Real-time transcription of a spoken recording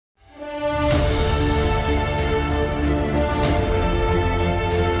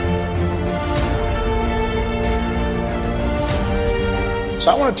So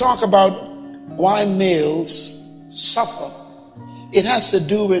I want to talk about why males suffer. It has to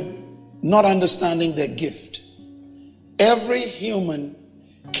do with not understanding their gift. Every human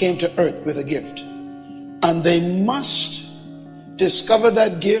came to earth with a gift, and they must discover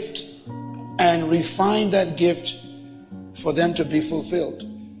that gift and refine that gift for them to be fulfilled.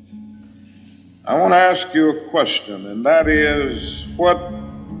 I want to ask you a question, and that is, what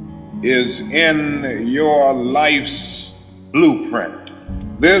is in your life's blueprint?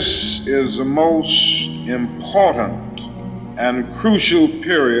 This is the most important and crucial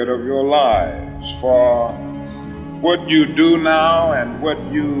period of your lives, for what you do now and what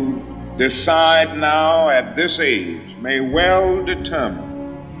you decide now at this age may well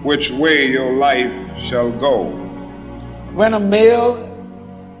determine which way your life shall go. When a male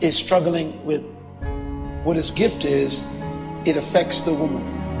is struggling with what his gift is, it affects the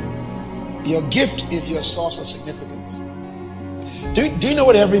woman. Your gift is your source of significance. Do you know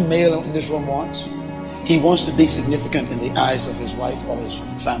what every male in this room wants? He wants to be significant in the eyes of his wife or his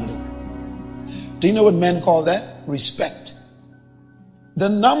family. Do you know what men call that? Respect. The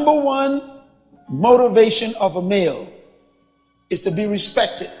number one motivation of a male is to be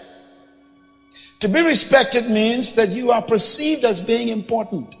respected. To be respected means that you are perceived as being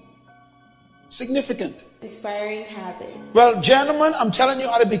important, significant. Inspiring habits. Well, gentlemen, I'm telling you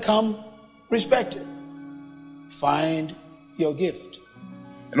how to become respected. Find your gift.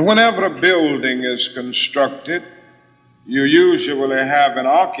 And whenever a building is constructed, you usually have an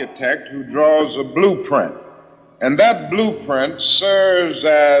architect who draws a blueprint. And that blueprint serves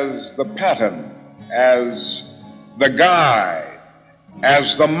as the pattern, as the guide,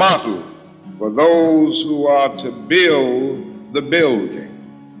 as the model for those who are to build the building.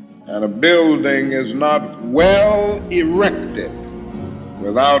 And a building is not well erected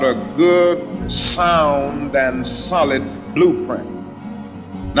without a good, sound, and solid blueprint.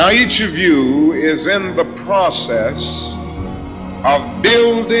 Now, each of you is in the process of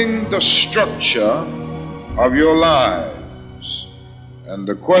building the structure of your lives. And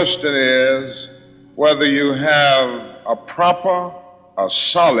the question is whether you have a proper, a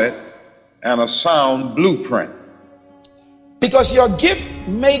solid, and a sound blueprint. Because your gift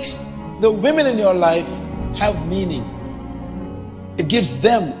makes the women in your life have meaning. It gives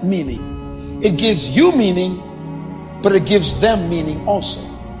them meaning. It gives you meaning, but it gives them meaning also.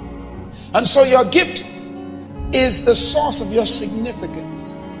 And so your gift is the source of your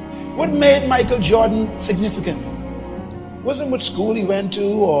significance. What made Michael Jordan significant? It wasn't what school he went to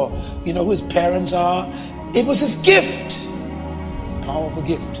or, who his parents are. It was his gift. A powerful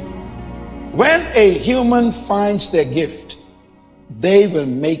gift. When a human finds their gift, they will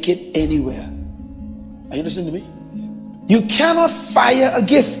make it anywhere. Are you listening to me? You cannot fire a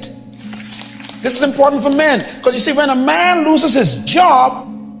gift. This is important for men, because you see, when a man loses his job,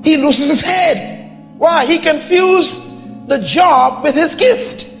 he loses his head. Why? He confuses the job with his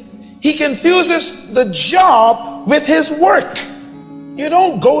gift. He confuses the job with his work. You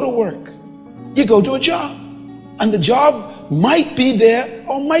don't go to work. You go to a job. And the job might be there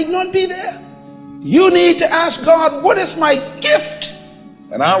or might not be there. You need to ask God, what is my gift?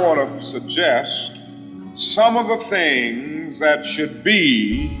 And I want to suggest some of the things that should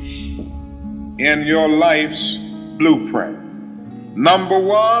be in your life's blueprint. Number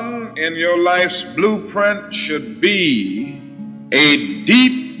one in your life's blueprint should be a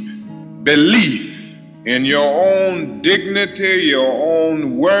deep belief in your own dignity, your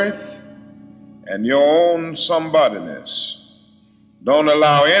own worth, and your own somebodyness. Don't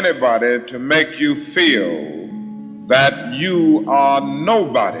allow anybody to make you feel that you are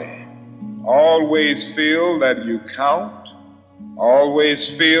nobody. Always feel that you count.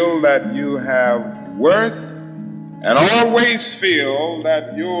 Always feel that you have worth. And always feel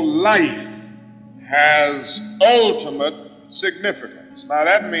that your life has ultimate significance. Now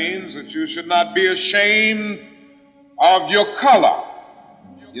that means that you should not be ashamed of your color.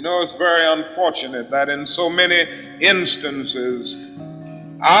 It's very unfortunate that in so many instances,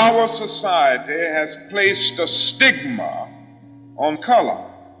 our society has placed a stigma on color.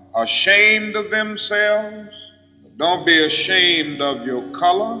 Ashamed of themselves. Don't be ashamed of your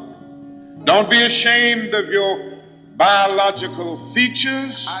color. Don't be ashamed of your biological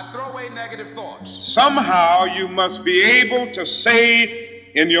features. I throw away negative thoughts. Somehow you must be able to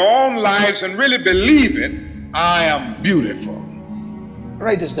say in your own lives and really believe it, I am beautiful.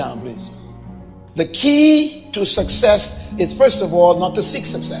 Write this down, please. The key to success is, first of all, not to seek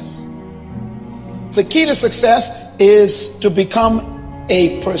success. The key to success is to become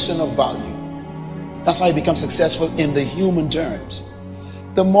a person of value. That's how you become successful in the human terms.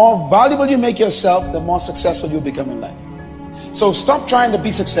 The more valuable you make yourself, the more successful you'll become in life. So stop trying to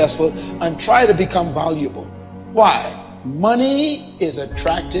be successful and try to become valuable. Why? Money is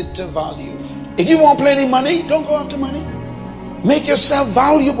attracted to value. If you want plenty of money, don't go after money. Make yourself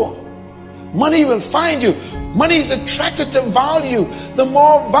valuable. Money will find you. Money is attracted to value. The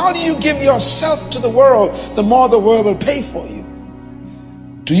more value you give yourself to the world, the more the world will pay for you.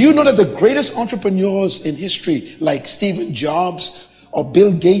 Do you know that the greatest entrepreneurs in history, like Steve Jobs or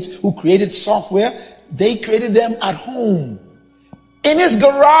Bill Gates, who created software, they created them at home. In his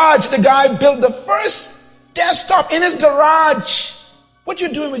garage, the guy built the first desktop in his garage. What you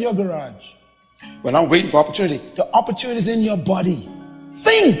doing with your garage? Well, I'm waiting for opportunity. The opportunity is in your body.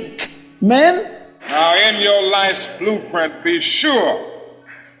 Think, man. Now, in your life's blueprint, be sure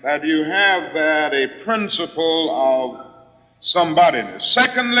that you have that a principle of somebodyness.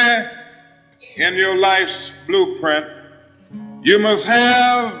 Secondly, in your life's blueprint, you must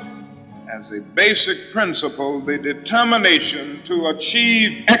have as a basic principle the determination to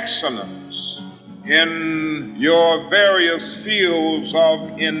achieve excellence in your various fields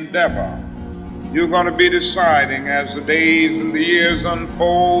of endeavor. You're going to be deciding as the days and the years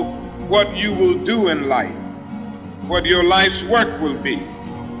unfold what you will do in life, what your life's work will be.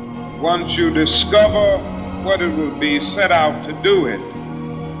 Once you discover what it will be, set out to do it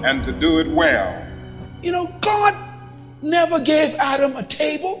and to do it well. You know, God never gave Adam a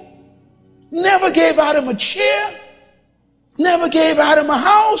table, never gave Adam a chair, never gave Adam a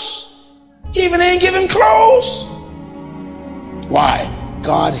house, even ain't give him clothes. Why?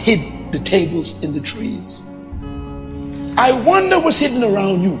 God hid the tables in the trees. I wonder what's hidden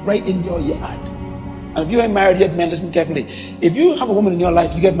around you, right in your yard. And if you ain't married yet, man, listen carefully. If you have a woman in your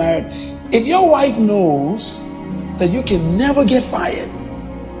life, you get married, if your wife knows that you can never get fired,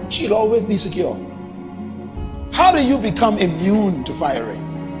 she'll always be secure. How do you become immune to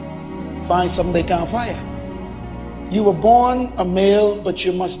firing? Find something they can't fire. You were born a male, but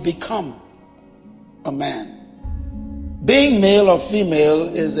you must become a man. Being male or female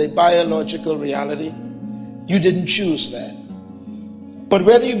is a biological reality. You didn't choose that. But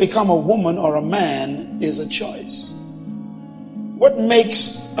whether you become a woman or a man is a choice. What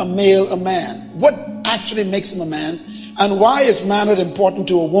makes a male a man? What actually makes him a man? And why is manhood important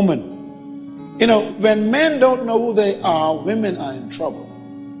to a woman? You know, when men don't know who they are, women are in trouble.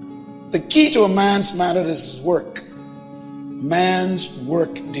 The key to a man's manhood is his work. Man's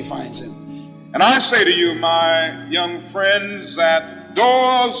work defines him. And I say to you, my young friends, that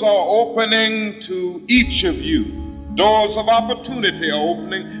doors are opening to each of you. Doors of opportunity are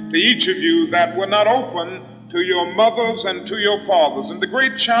opening to each of you that were not open to your mothers and to your fathers. And the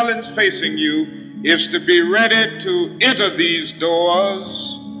great challenge facing you is to be ready to enter these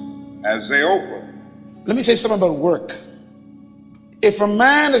doors as they open. Let me say something about work. If a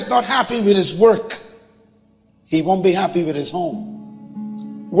man is not happy with his work, he won't be happy with his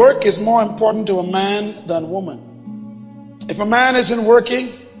home. Work is more important to a man than a woman. If a man isn't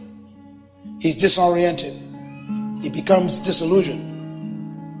working, he's disoriented. He becomes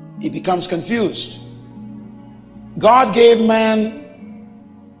disillusioned. He becomes confused. God gave man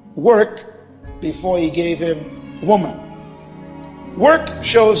work before he gave him woman. Work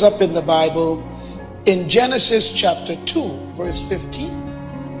shows up in the Bible in Genesis chapter 2, verse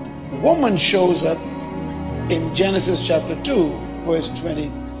 15. Woman shows up in Genesis chapter 2, verse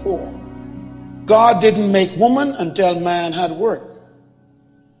 24. God didn't make woman until man had work.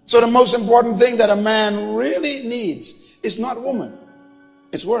 So the most important thing that a man really needs is not woman,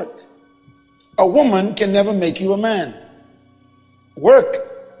 it's work. A woman can never make you a man.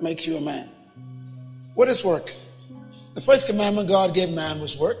 Work makes you a man. What is work? The first commandment God gave man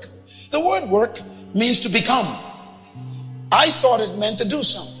was work. The word work means to become. I thought it meant to do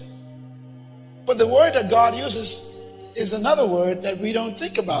something. But the word that God uses is another word that we don't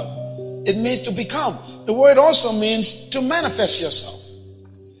think about. It means to become. The word also means to manifest yourself.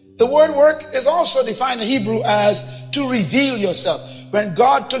 The word work is also defined in Hebrew as to reveal yourself. When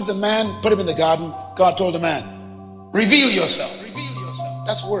God took the man, put him in the garden, God told the man, reveal yourself. Reveal yourself.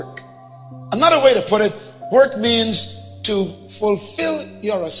 That's work. Another way to put it, work means to fulfill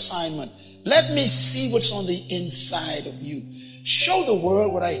your assignment. Let me see what's on the inside of you. Show the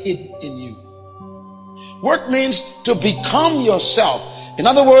world what I hid in you. Work means to become yourself. In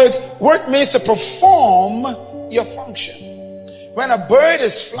other words, work means to perform your function. When a bird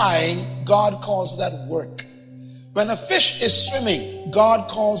is flying, God calls that work. When a fish is swimming, God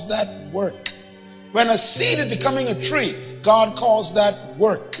calls that work. When a seed is becoming a tree, God calls that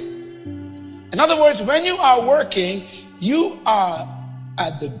work. In other words, when you are working, you are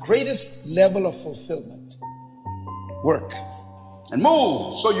at the greatest level of fulfillment. Work. And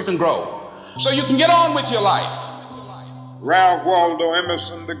move so you can grow, so you can get on with your life. Ralph Waldo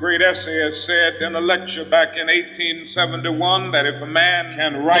Emerson, the great essayist, said in a lecture back in 1871 that if a man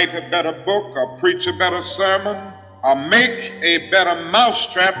can write a better book or preach a better sermon or make a better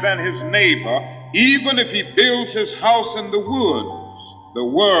mousetrap than his neighbor, even if he builds his house in the woods, the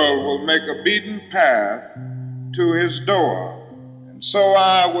world will make a beaten path to his door. And so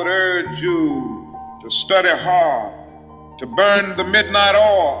I would urge you to study hard, to burn the midnight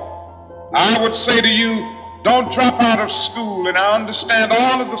oil. I would say to you, don't drop out of school, and I understand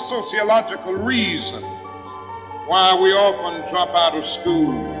all of the sociological reasons why we often drop out of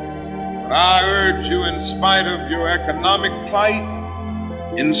school. But I urge you, in spite of your economic plight,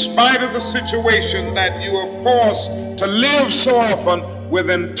 in spite of the situation that you are forced to live so often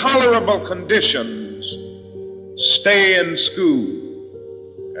with intolerable conditions, stay in school.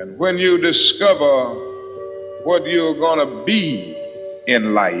 And when you discover what you're going to be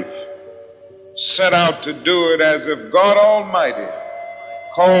in life, set out to do it as if God Almighty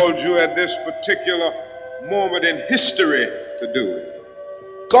called you at this particular moment in history to do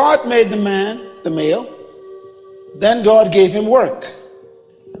it. God made the man, the male. Then God gave him work.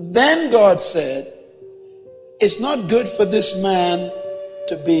 Then God said, it's not good for this man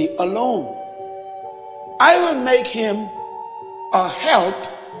to be alone. I will make him a help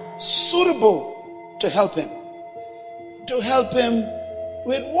suitable to help him. To help him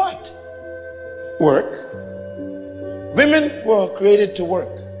with what? Work. Women were created to work,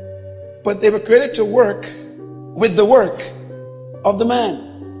 but they were created to work with the work of the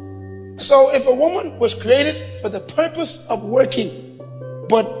man. So if a woman was created for the purpose of working,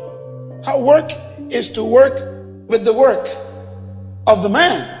 but her work is to work with the work of the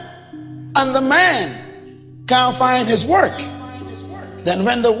man, and the man can't find his work, then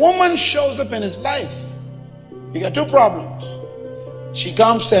when the woman shows up in his life, you got two problems. She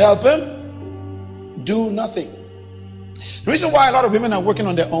comes to help him, do nothing. The reason why a lot of women are working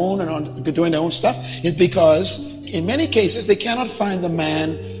on their own and doing their own stuff is because in many cases they cannot find the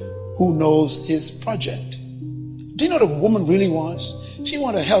man who knows his project. Do you know what a woman really wants? She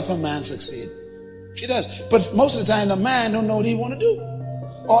wants to help her man succeed. She does. But most of the time the man don't know what he want to do,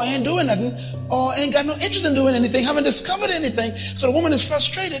 or ain't doing nothing, or ain't got no interest in doing anything, haven't discovered anything. So the woman is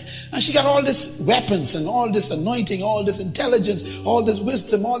frustrated, and she got all these weapons and all this anointing, all this intelligence, all this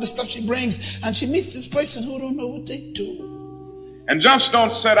wisdom, all this stuff she brings, and she meets this person who don't know what they do. And just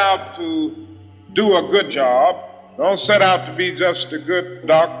don't set out to do a good job. Don't set out to be just a good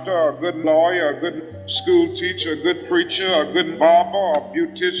doctor, or a good lawyer, a good school teacher, a good preacher, a good barber, or a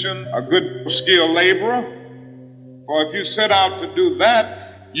beautician, a good skilled laborer. For if you set out to do that,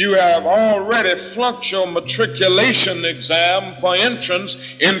 you have already flunked your matriculation exam for entrance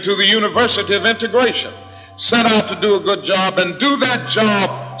into the University of Integration. Set out to do a good job, and do that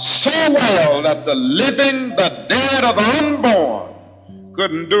job so well that the living, the dead, or the unborn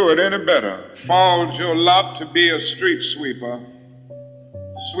couldn't do it any better. Falls your lot to be a street sweeper.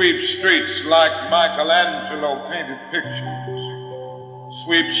 Sweep streets like Michelangelo painted pictures.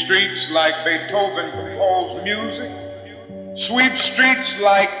 Sweep streets like Beethoven composed music. Sweep streets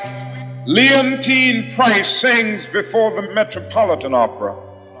like Leontine Price sings before the Metropolitan Opera.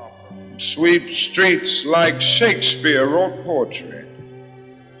 Sweep streets like Shakespeare wrote poetry.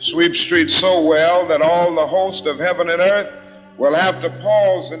 Sweep streets so well that all the host of heaven and earth will have to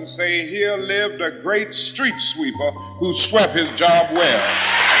pause and say, here lived a great street sweeper who swept his job well.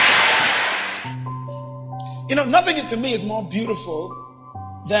 You know, nothing to me is more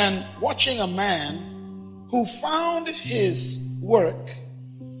beautiful than watching a man who found his work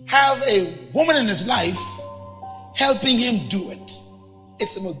have a woman in his life helping him do it.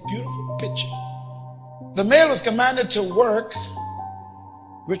 It's the most beautiful picture. The male was commanded to work,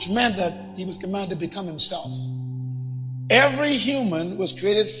 which meant that he was commanded to become himself. Every human was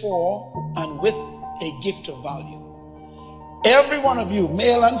created for and with a gift of value. Every one of you,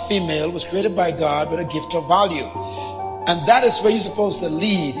 male and female, was created by God with a gift of value. And that is where you're supposed to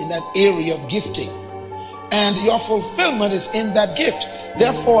lead, in that area of gifting. And your fulfillment is in that gift.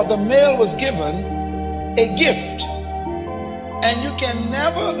 Therefore, the male was given a gift. And you can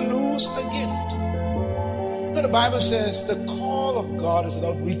never lose a gift. You know, the Bible says the call of God is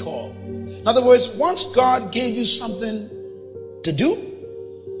without recall. In other words, once God gave you something to do,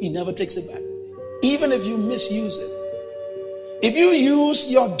 He never takes it back, even if you misuse it. If you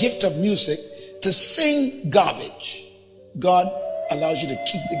use your gift of music to sing garbage, God allows you to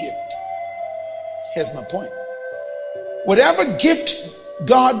keep the gift. Here's my point. Whatever gift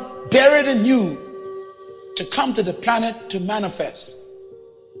God buried in you to come to the planet to manifest,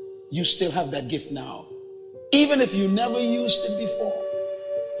 you still have that gift now, even if you never used it before.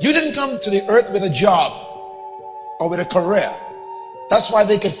 You didn't come to the earth with a job or with a career. That's why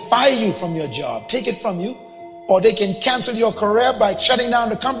they could fire you from your job, take it from you, or they can cancel your career by shutting down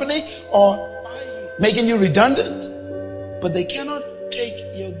the company or making you redundant. But they cannot take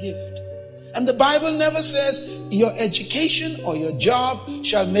your gift. And the Bible never says your education or your job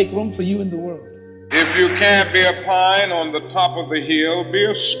shall make room for you in the world. If you can't be a pine on the top of the hill, be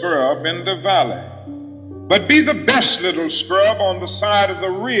a scrub in the valley. But be the best little scrub on the side of the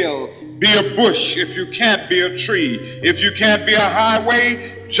rill. Be a bush if you can't be a tree. If you can't be a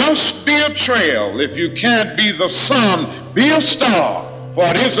highway, just be a trail. If you can't be the sun, be a star. For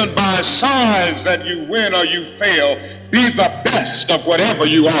it isn't by size that you win or you fail. Be the best of whatever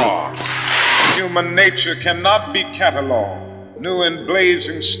you are. Human nature cannot be cataloged, new and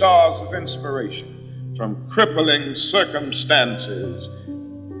blazing stars of inspiration, from crippling circumstances,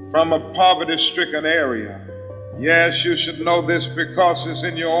 from a poverty-stricken area. Yes, you should know this because it's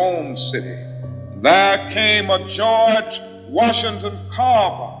in your own city. There came a George Washington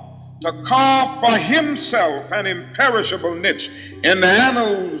Carver to carve for himself an imperishable niche in the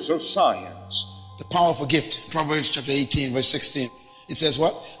annals of science. The powerful gift, Proverbs chapter 18, verse 16. It says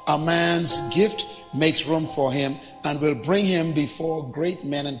what? A man's gift makes room for him and will bring him before great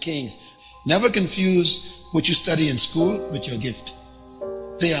men and kings. Never confuse what you study in school with your gift.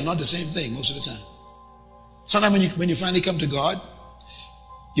 They are not the same thing most of the time. Sometimes when you finally come to God,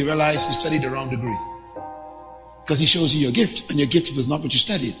 you realize you studied the wrong degree. Because he shows you your gift, and your gift was not what you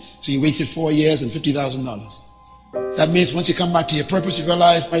studied. So you wasted 4 years and $50,000. That means once you come back to your purpose, you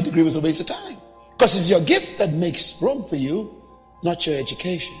realize my degree was a waste of time. Because it's your gift that makes room for you, not your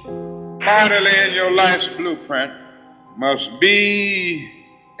education. Finally, in your life's blueprint must be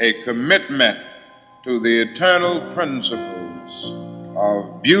a commitment to the eternal principles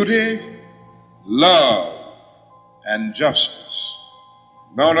of beauty, love, and justice.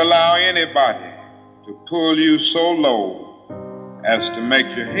 Don't allow anybody to pull you so low as to make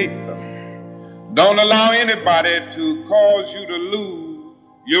you hate them. Don't allow anybody to cause you to lose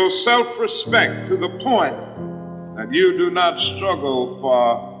your self-respect to the point that you do not struggle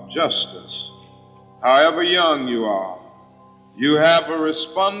for justice. However young you are, you have a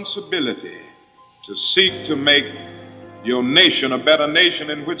responsibility to seek to make your nation a better nation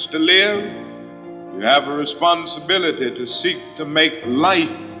in which to live. You have a responsibility to seek to make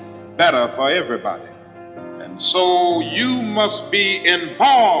life better for everybody. And so you must be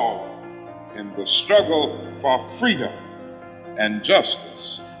involved in the struggle for freedom and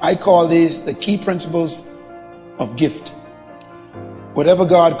justice. I call these the key principles of gift. Whatever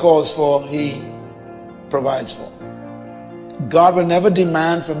God calls for, he provides for. God will never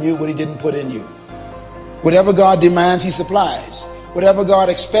demand from you what he didn't put in you. Whatever God demands, he supplies. Whatever God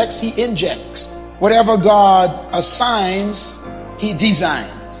expects, he injects. Whatever God assigns, he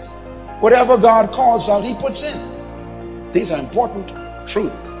designs. Whatever God calls out, he puts in. These are important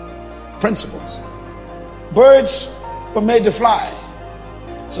truth, principles. Birds were made to fly.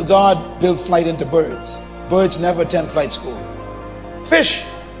 So God built flight into birds. Birds never attend flight school. Fish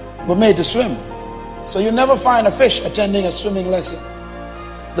were made to swim. So you never find a fish attending a swimming lesson.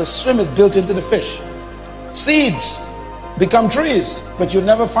 The swim is built into the fish. Seeds become trees, but you'll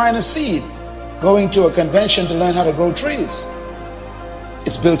never find a seed going to a convention to learn how to grow trees.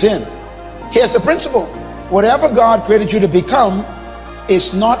 It's built in. Here's the principle. Whatever God created you to become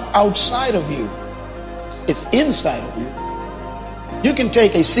is not outside of you. It's inside of you. You can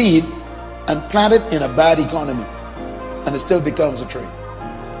take a seed and plant it in a bad economy, and it still becomes a tree.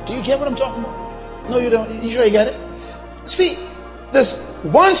 Do you get what I'm talking about? No, you don't. You sure you get it? See, this,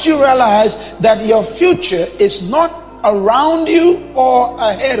 once you realize that your future is not around you or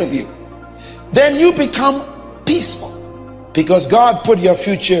ahead of you, then you become peaceful, because God put your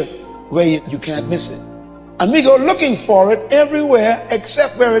future where you can't miss it. And we go looking for it everywhere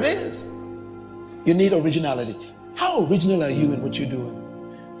except where it is. You need originality. How original are you in what you're doing?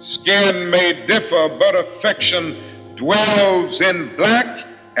 Skin may differ, but affection dwells in black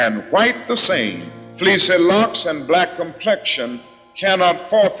and white the same. Fleecy locks and black complexion cannot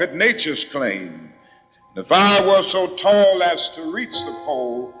forfeit nature's claim. If I were so tall as to reach the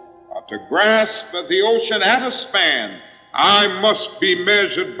pole, or to grasp the ocean at a span, I must be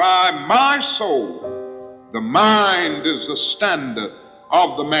measured by my soul. The mind is the standard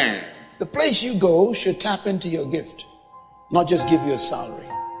of the man. The place you go should tap into your gift, not just give you a salary.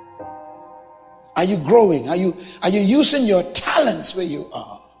 Are you growing? Are you using your talents where you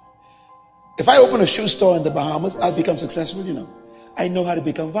are? If I open a shoe store in the Bahamas, I'll become successful, you know. I know how to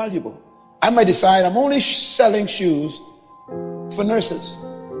become valuable. I might decide I'm only selling shoes for nurses.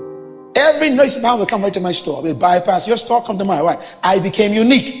 Every nurse in the Bahamas will come right to my store. Will bypass your store, come to mine. Why? I became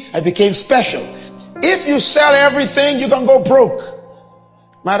unique. I became special. If you sell everything, you're going to go broke.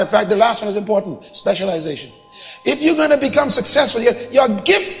 Matter of fact, the last one is important. Specialization. If you're going to become successful, your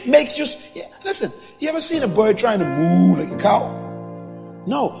gift makes you... Listen, you ever seen a bird trying to moo like a cow?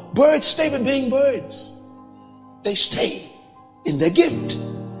 No, birds stay with being birds. They stay in their gift.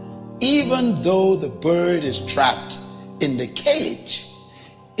 Even though the bird is trapped in the cage,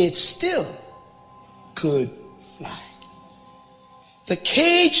 it still could fly. The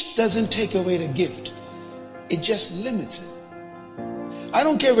cage doesn't take away the gift. It just limits it. I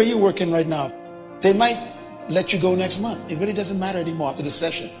don't care where you're working right now. They might let you go next month. It really doesn't matter anymore after the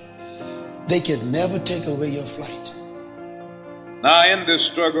session. They can never take away your flight. Now, in this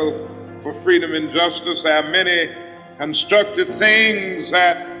struggle for freedom and justice, there are many constructive things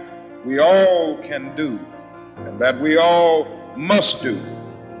that we all can do and that we all must do.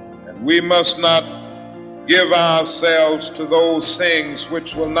 And we must not give ourselves to those things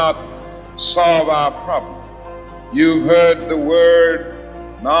which will not solve our problem. You've heard the word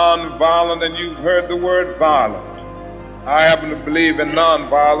nonviolent and you've heard the word violent. I happen to believe in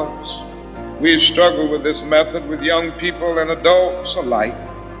nonviolence. We struggle with this method with young people and adults alike.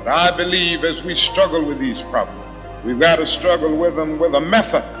 But I believe as we struggle with these problems, we've got to struggle with them with a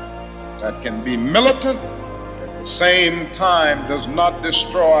method that can be militant, at the same time does not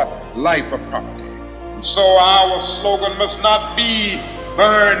destroy life or property. And so our slogan must not be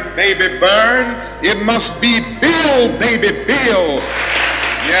burn, baby, burn. It must be build, baby, build.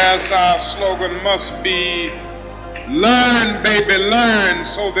 Yes, our slogan must be learn, baby, learn,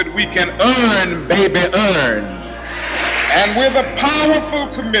 so that we can earn, baby, earn. And with a powerful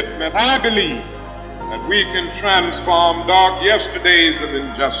commitment, I believe that we can transform dark yesterdays of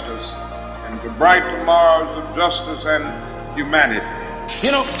injustice into bright tomorrows of justice and humanity.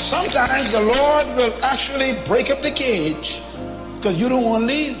 You know, sometimes the Lord will actually break up the cage because you don't want to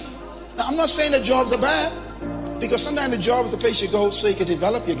leave. Now, I'm not saying that jobs are bad, because sometimes the job is the place you go so you can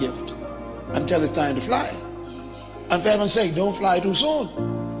develop your gift until it's time to fly. And for heaven's sake, don't fly too soon.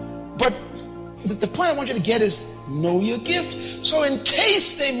 But the point I want you to get is know your gift. So in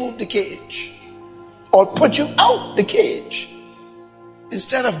case they move the cage or put you out the cage,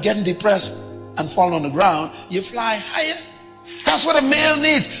 instead of getting depressed and falling on the ground, you fly higher. That's what a male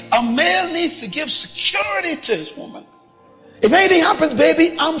needs. A male needs to give security to his woman. If anything happens,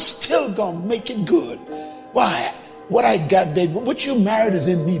 baby, I'm still gonna make it good. Why? What I got, baby, what you married is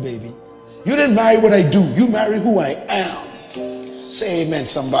in me, baby. You didn't marry what I do. You marry who I am. Say amen,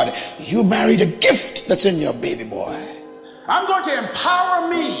 somebody. You married a gift that's in your baby boy. I'm going to empower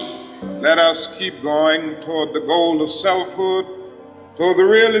me. Let us keep going toward the goal of selfhood, toward the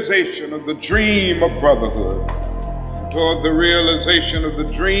realization of the dream of brotherhood, toward the realization of the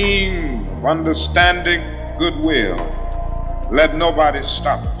dream of understanding goodwill. Let nobody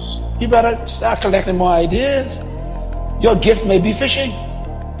stop us. You better start collecting more ideas. Your gift may be fishing,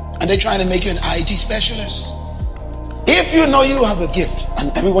 and they're trying to make you an IT specialist. If you know you have a gift,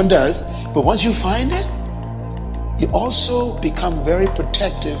 and everyone does, but once you find it, you also become very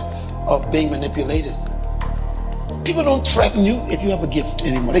protective of being manipulated. People don't threaten you if you have a gift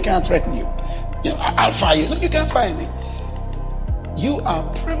anymore. They can't threaten you. You know, I'll fire you. No, you can't fire me. You are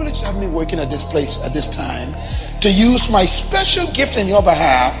privileged to have me working at this place at this time to use my special gift in your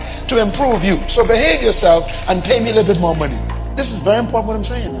behalf to improve you. So behave yourself and pay me a little bit more money. This is very important what I'm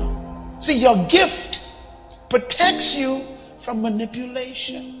saying now. See, your gift protects you from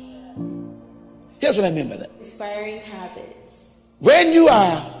manipulation. Here's what I mean by that. Inspiring habits. When you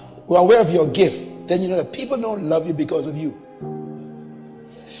are aware of your gift, then you know that people don't love you because of you.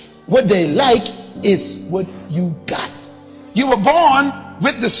 What they like is what you got. You were born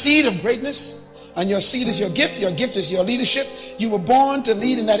with the seed of greatness, and your seed is your gift is your leadership. You were born to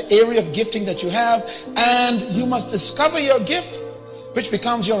lead in that area of gifting that you have, and you must discover your gift, which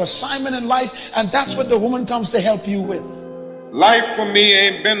becomes your assignment in life, and that's what the woman comes to help you with. Life for me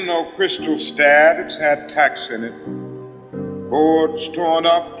ain't been no crystal stat. It's had tacks in it. Boards torn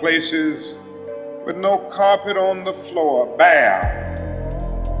up, places with no carpet on the floor, bare.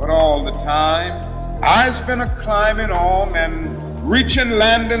 But all the time, I's been a-climbing on and reaching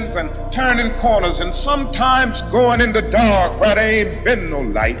landings and turning corners and sometimes going in the dark where there ain't been no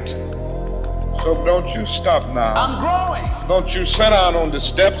light. So don't you stop now. I'm growing. Don't you sit down on the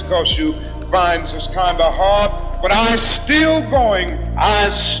steps because you find this kind of hard, but I still going. I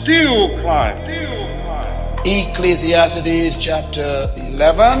still climb. Ecclesiastes chapter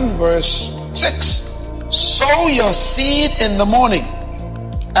 11 verse 6. Sow your seed in the morning,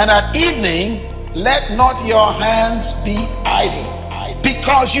 and at evening let not your hands be idle,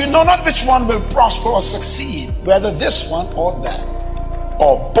 because you know not which one will prosper or succeed, whether this one or that,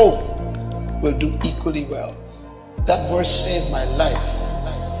 or both will do equally well. That verse saved my life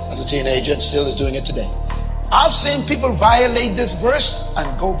as a teenager and still is doing it today. I've seen people violate this verse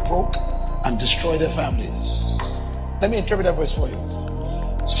and go broke and destroy their families. Let me interpret that verse for you.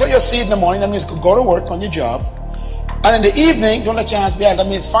 Sow your seed in the morning, that means go to work on your job. And in the evening, don't let your hands be idle. That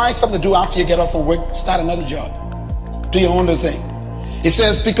means find something to do after you get off from work, start another job. Do your own little thing. It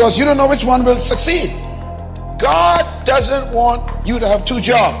says, because you don't know which one will succeed. God doesn't want you to have two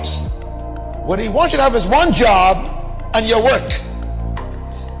jobs. What he wants you to have is one job and your work.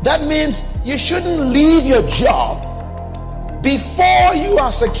 That means you shouldn't leave your job before you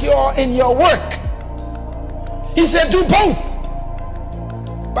are secure in your work. He said, do both.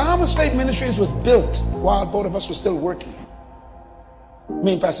 Bahamas Faith Ministries was built while both of us were still working.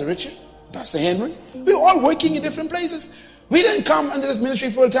 Me and Pastor Richard, Pastor Henry, we were all working in different places. We didn't come into this ministry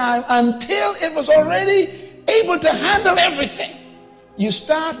full time until it was already able to handle everything. You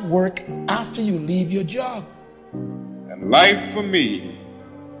start work after you leave your job. And life for me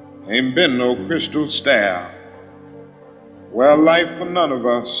ain't been no crystal stair. Well, life for none of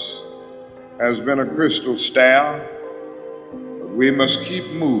us has been a crystal stair. But we must keep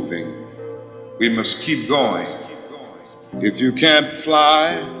moving. We must keep going. If you can't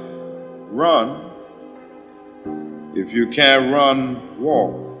fly, run. If you can't run,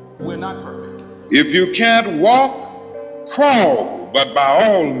 walk. We're not perfect. If you can't walk, crawl. But by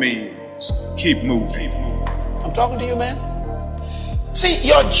all means, keep moving. I'm talking to you, man. See,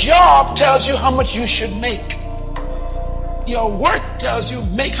 your job tells you how much you should make. Your work tells you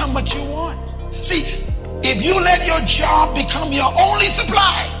make how much you want. See, if you let your job become your only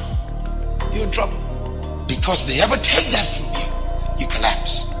supply, you're in trouble. Because they ever take that from you, you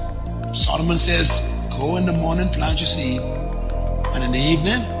collapse. Solomon says, go in the morning, plant your seed, and in the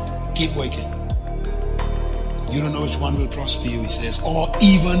evening, keep working. You don't know which one will prosper you, he says, or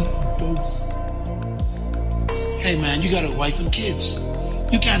even both. Hey man, you got a wife and kids.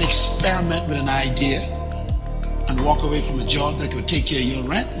 You can't experiment with an idea and walk away from a job that could take care of your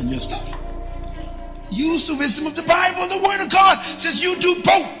rent and your stuff. Use the wisdom of the Bible. The Word of God says you do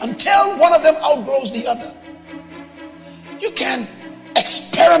both until one of them outgrows the other. You can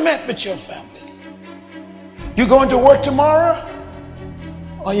experiment with your family. You going to work tomorrow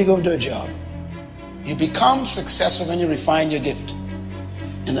or you going to a job? You become successful when you refine your gift.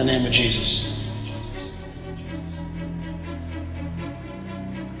 In the name of Jesus.